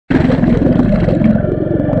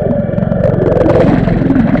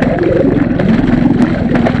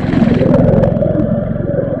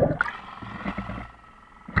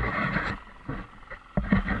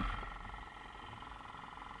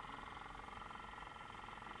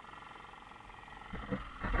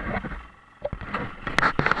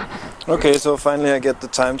Okay, so finally I get the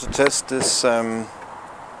time to test this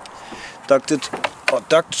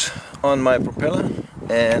duct on my propeller,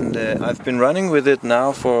 and I've been running with it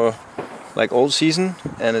now for like all season,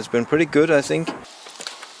 and it's been pretty good, I think.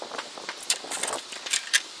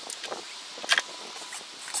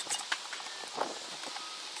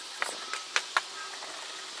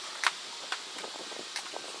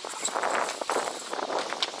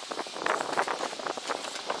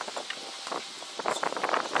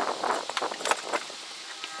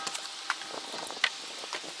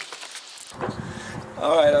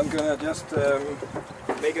 Alright, I'm gonna just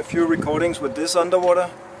make a few recordings with this underwater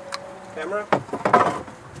camera.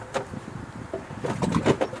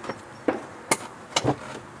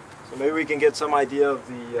 So maybe we can get some idea of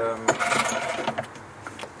the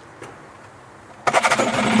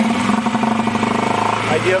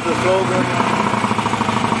flow going on.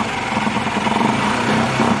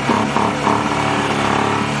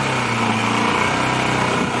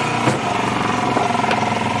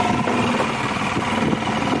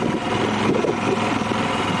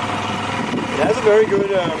 It has a very good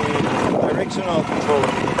directional control.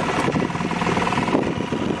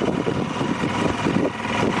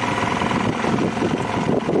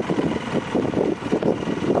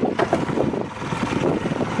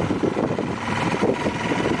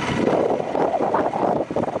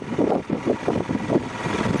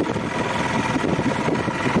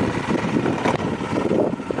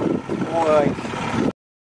 More like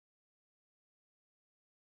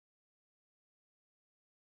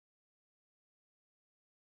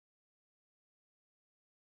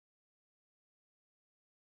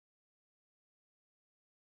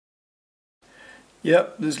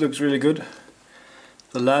yep, this looks really good.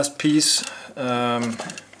 The last piece of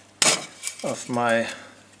my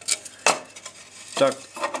duct,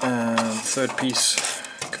 third piece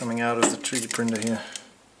coming out of the 3D printer here.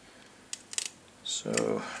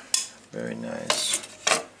 So very nice.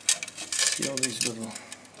 See all these little.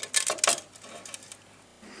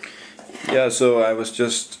 Yeah, so I was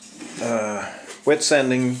just wet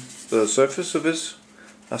sanding the surface of this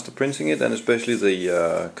after printing it, and especially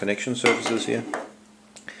the connection surfaces here.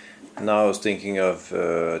 Now I was thinking of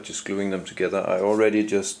just gluing them together. I already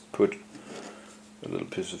just put a little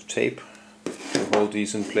piece of tape to hold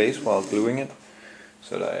these in place while gluing it,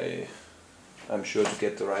 so that I'm sure to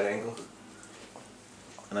get the right angle.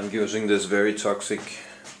 And I'm using this very toxic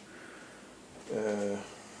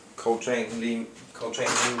coltan glue.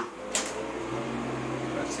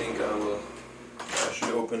 I think I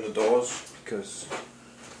should open the doors because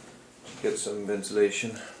to get some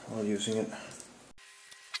ventilation while using it.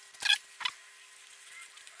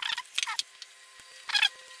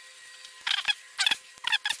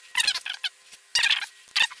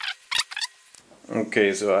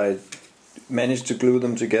 Okay, so I managed to glue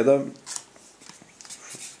them together,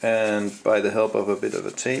 and by the help of a bit of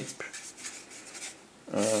a tape,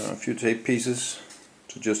 a few tape pieces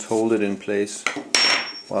to just hold it in place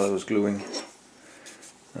while I was gluing.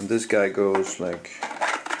 And this guy goes like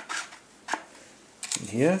in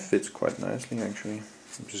here, fits quite nicely actually.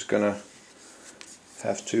 I'm just gonna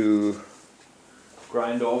have to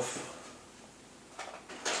grind off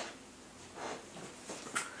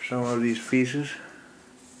some of these pieces.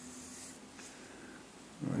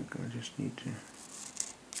 Like I just need to.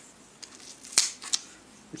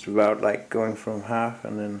 It's about like going from half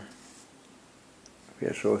and then.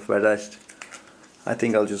 Yeah, so if I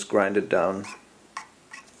think I'll just grind it down.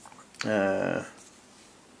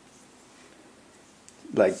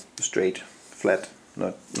 Like straight, flat,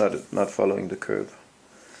 not following the curve.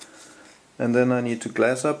 And then I need to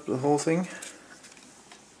glass up the whole thing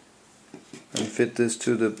and fit this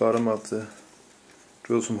to the bottom of the,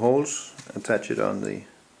 drill some holes, attach it on the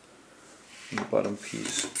bottom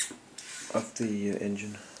piece of the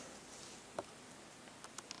engine.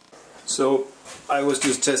 So I was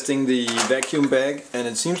just testing the vacuum bag, and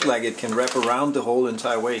it seems like it can wrap around the whole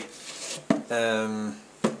entire way.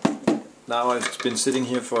 Now I've been sitting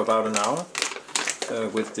here for about an hour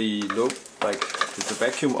with the with the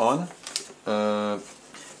vacuum on,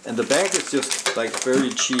 and the bag is just like a very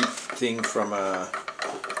cheap thing from I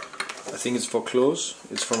think it's for clothes.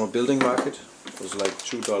 It's from a building market. It was like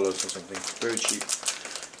 $2 or something. Very cheap.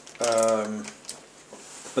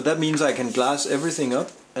 But that means I can glass everything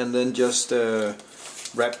up and then just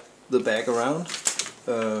wrap the bag around.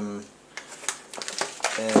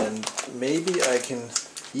 And maybe I can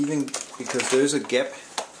even, because there's a gap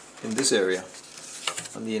in this area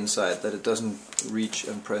on the inside that it doesn't reach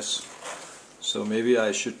and press. So maybe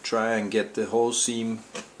I should try and get the whole seam,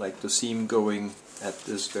 like the seam going at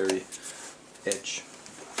this very edge.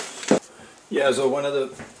 Yeah, so one of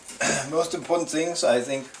the most important things I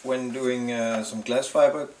think when doing some glass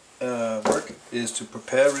fiber work is to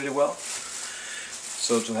prepare really well.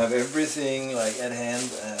 So to have everything like at hand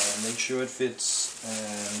and make sure it fits,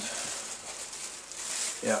 and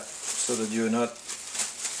yeah, so that you're not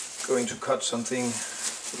going to cut something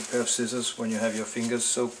with a pair of scissors when you have your fingers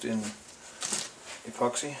soaked in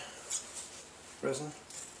epoxy resin.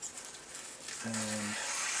 And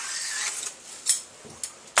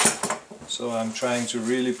so I'm trying to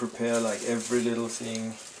really prepare like every little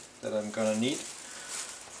thing that I'm gonna need,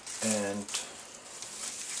 and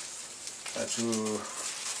try to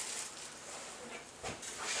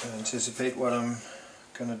anticipate what I'm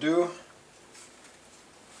gonna do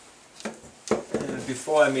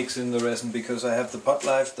before I mix in the resin, because I have the pot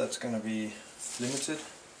life that's gonna be limited,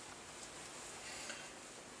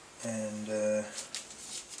 and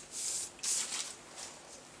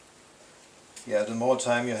yeah, the more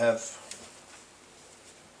time you have.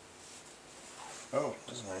 Oh,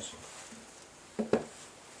 that's nice.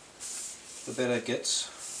 The better it gets,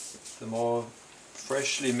 the more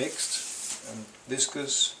freshly mixed and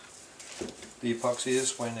viscous the epoxy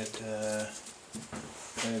is when it's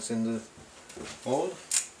in the mold,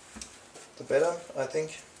 the better, I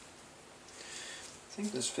think. I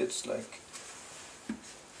think this fits like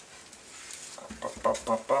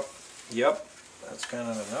up. Yep, that's kind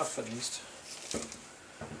of enough at least.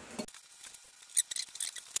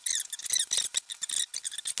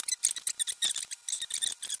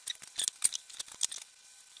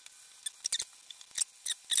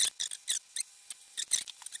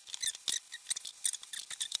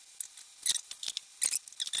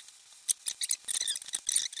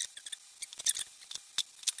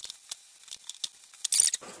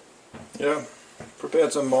 Yeah,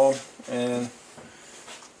 prepared some more and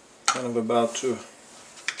kind of about to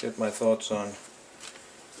get my thoughts on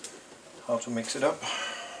how to mix it up.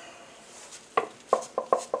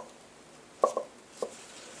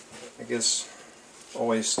 I guess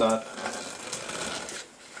always start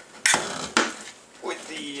with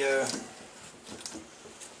the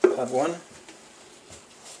part 1,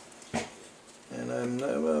 and I'm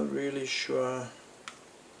never really sure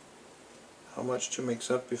how much to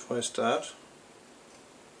mix up before I start.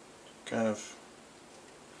 Kind of,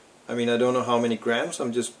 I mean, I don't know how many grams,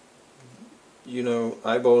 I'm just, you know,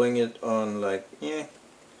 eyeballing it on like, yeah,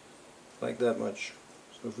 like that much.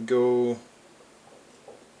 So if we go,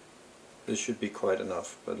 this should be quite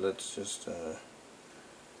enough, but let's just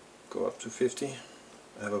go up to 50.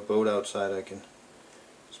 I have a boat outside I can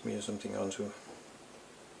smear something onto.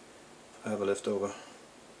 I have a leftover.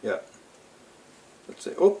 Yeah. Let's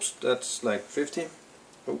say, oops, that's like 50.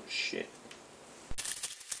 Oh shit.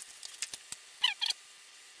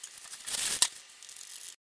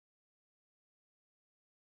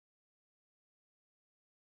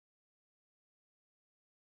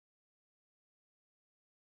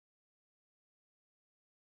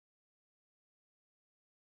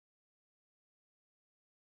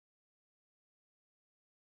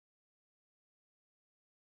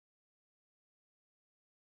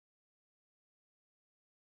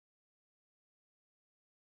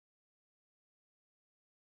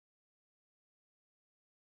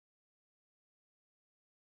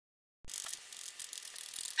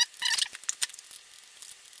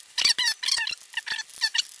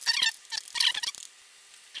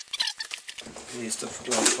 Paste of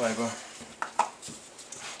glass fiber.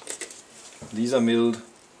 These are milled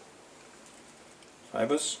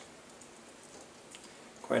fibers.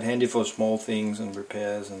 Quite handy for small things and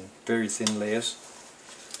repairs and very thin layers.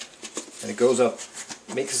 And it goes up,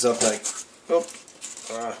 mixes up like, oh,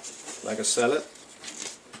 like a salad.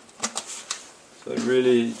 So it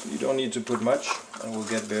really, you don't need to put much, and will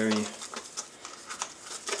get very,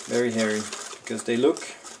 very hairy, because they look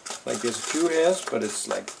like there's a few hairs, but it's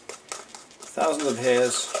like thousands of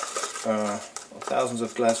hairs, or thousands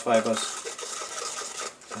of glass fibers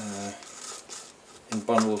in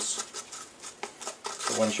bundles.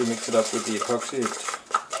 So once you mix it up with the epoxy,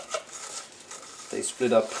 they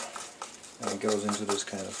split up and it goes into this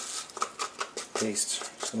kind of paste.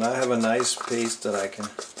 So now I have a nice paste that I can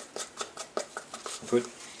put.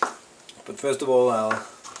 But first of all, I'll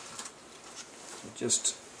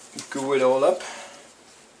just glue it all up.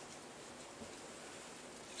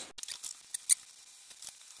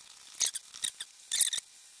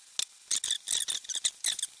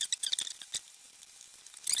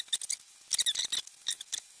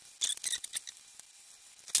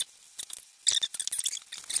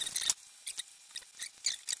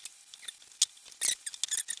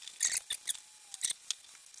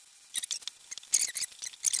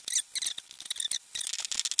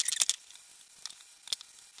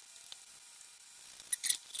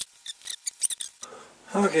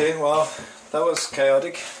 Okay, well, that was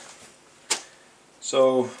chaotic.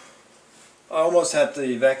 So I almost had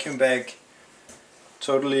the vacuum bag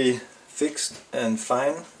totally fixed and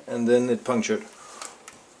fine, and then it punctured.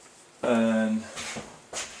 And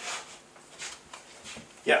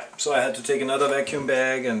yeah, so I had to take another vacuum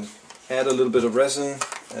bag and add a little bit of resin,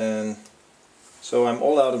 and so I'm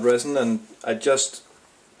all out of resin, and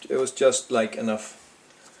it was just like enough,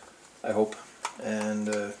 I hope.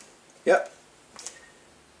 And yeah,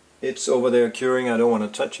 it's over there curing. I don't want to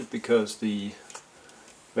touch it because the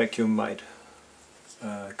vacuum might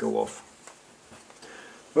go off.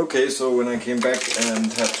 Okay, so when I came back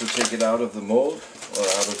and had to take it out of the mold or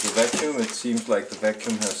out of the vacuum, it seems like the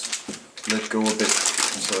vacuum has let go a bit,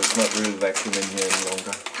 so it's not real vacuum in here any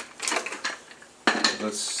longer. So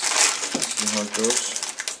let's see how it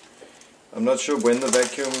goes. I'm not sure when the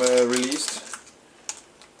vacuum released,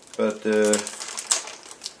 but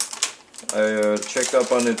I checked up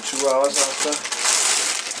on it 2 hours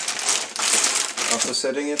after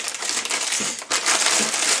setting it,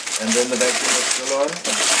 and then the vacuum was still on.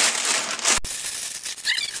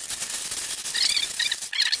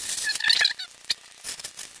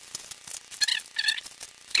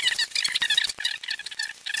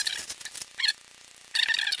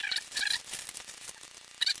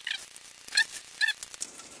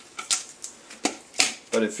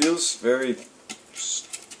 But it feels very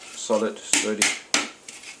solid, sturdy.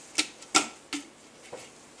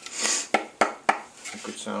 A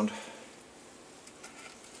good sound.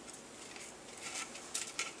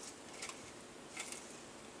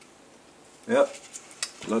 Yep,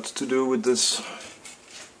 lots to do with this.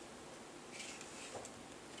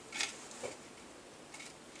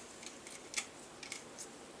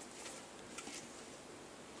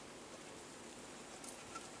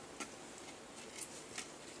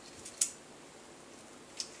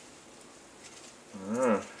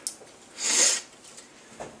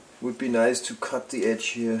 Would be nice to cut the edge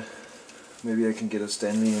here. Maybe I can get a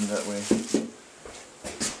Stanley in that way.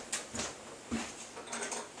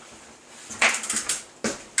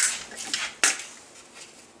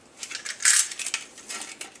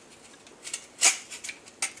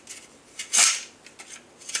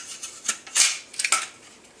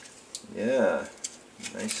 Yeah,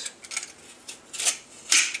 nice.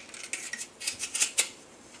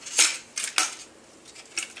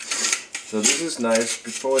 So this is nice.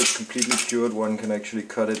 Before it's completely cured, one can actually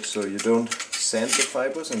cut it so you don't sand the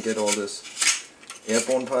fibers and get all this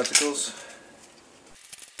airborne particles.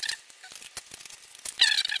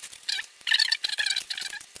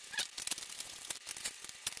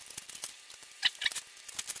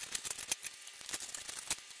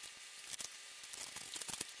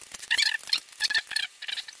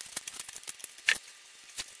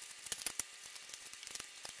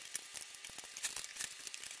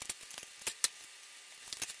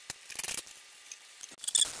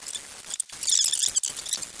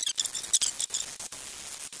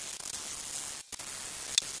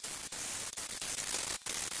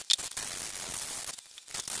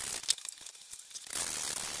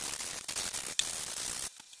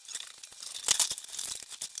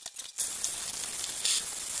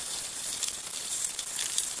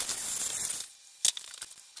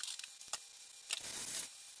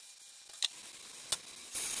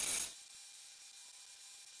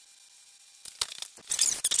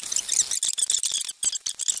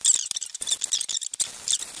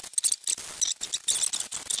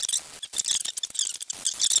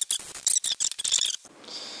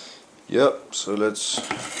 Yep, so let's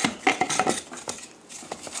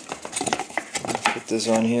put this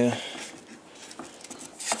on here,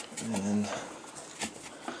 and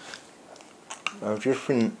I'm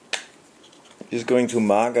just going to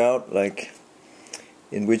mark out like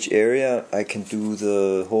in which area I can do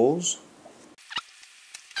the holes.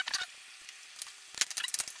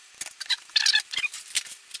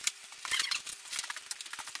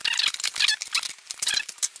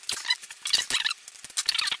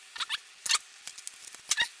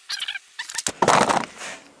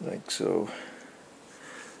 Like so.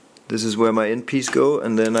 This is where my end piece go,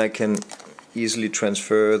 and then I can easily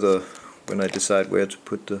transfer when I decide where to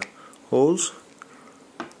put the holes,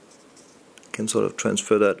 I can sort of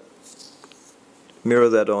transfer that, mirror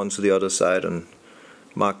that onto the other side and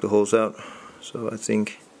mark the holes out. So I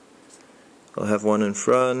think I'll have one in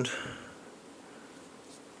front,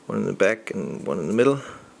 one in the back, and one in the middle,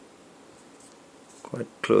 quite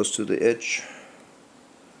close to the edge.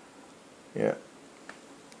 Yeah.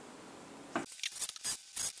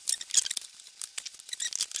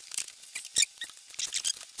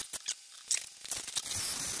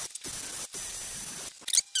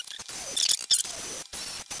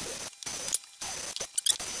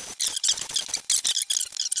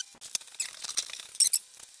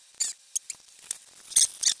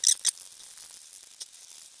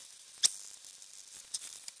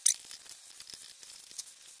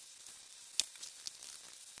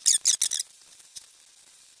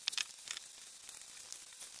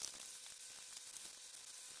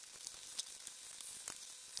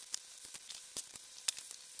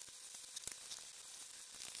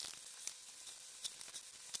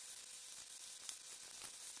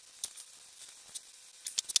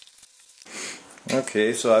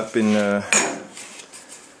 Okay, so I've been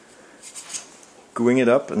gooing it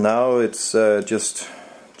up, and now it's just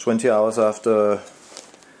 20 hours after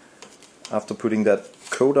putting that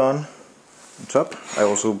coat on top. I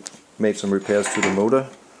also made some repairs to the motor,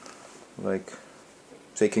 like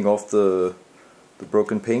taking off the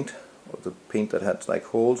broken paint, or the paint that had like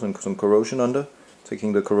holes and some corrosion under,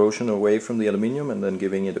 taking the corrosion away from the aluminium and then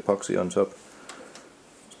giving it epoxy on top.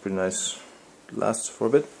 It's pretty nice, lasts for a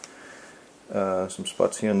bit. Some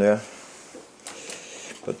spots here and there,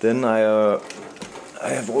 but then I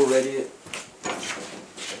have already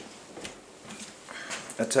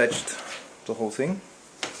attached the whole thing.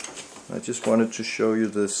 I just wanted to show you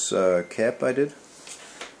this cap I did.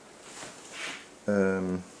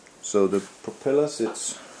 So the propeller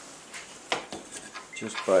sits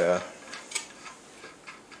just by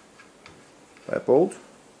a bolt.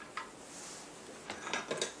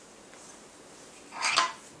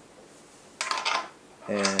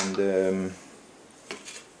 And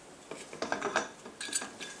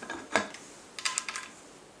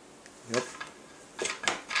yep.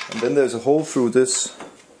 And then there's a hole through this.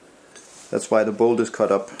 That's why the bolt is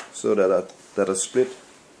cut up, so that a split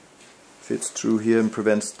fits through here and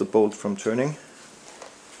prevents the bolt from turning.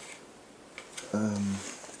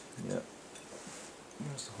 Yeah,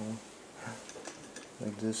 there's the hole,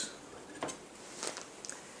 like this.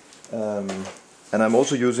 And I'm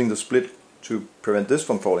also using the split to prevent this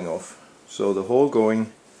from falling off. So the hole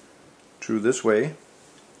going through this way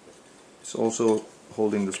is also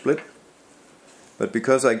holding the split. But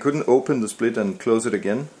because I couldn't open the split and close it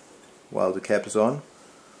again while the cap is on,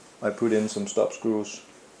 I put in some stop screws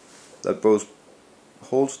that both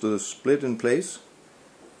holds the split in place,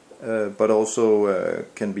 but also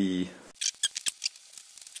can be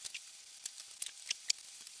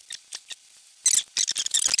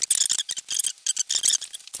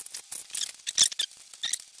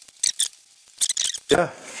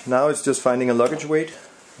now it's just finding a luggage weight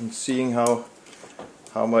and seeing how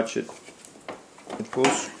much it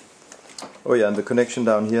pulls. Oh yeah, and the connection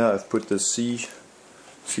down here, I've put the C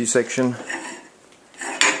section,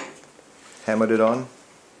 hammered it on.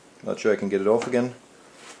 Not sure I can get it off again.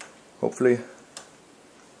 Hopefully,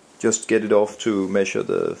 just get it off to measure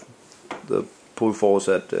the pull force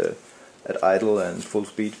at idle and full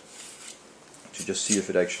speed, to just see if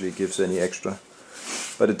it actually gives any extra.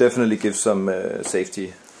 But it definitely gives some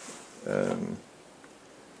safety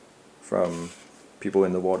from people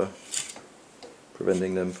in the water,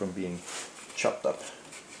 preventing them from being chopped up.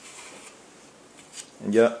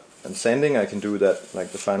 And yeah, and sanding, I can do that,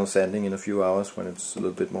 like the final sanding, in a few hours when it's a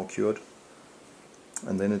little bit more cured.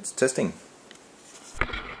 And then it's testing.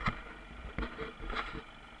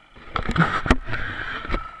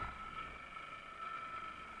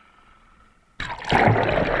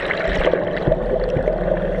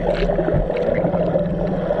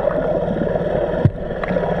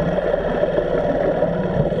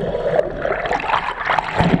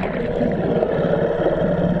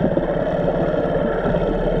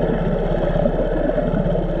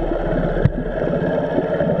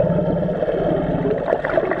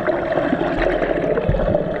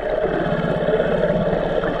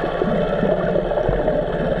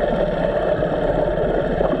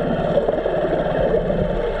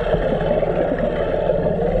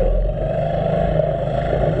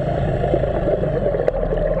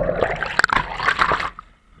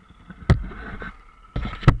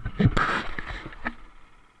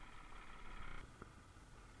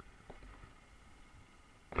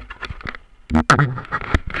 You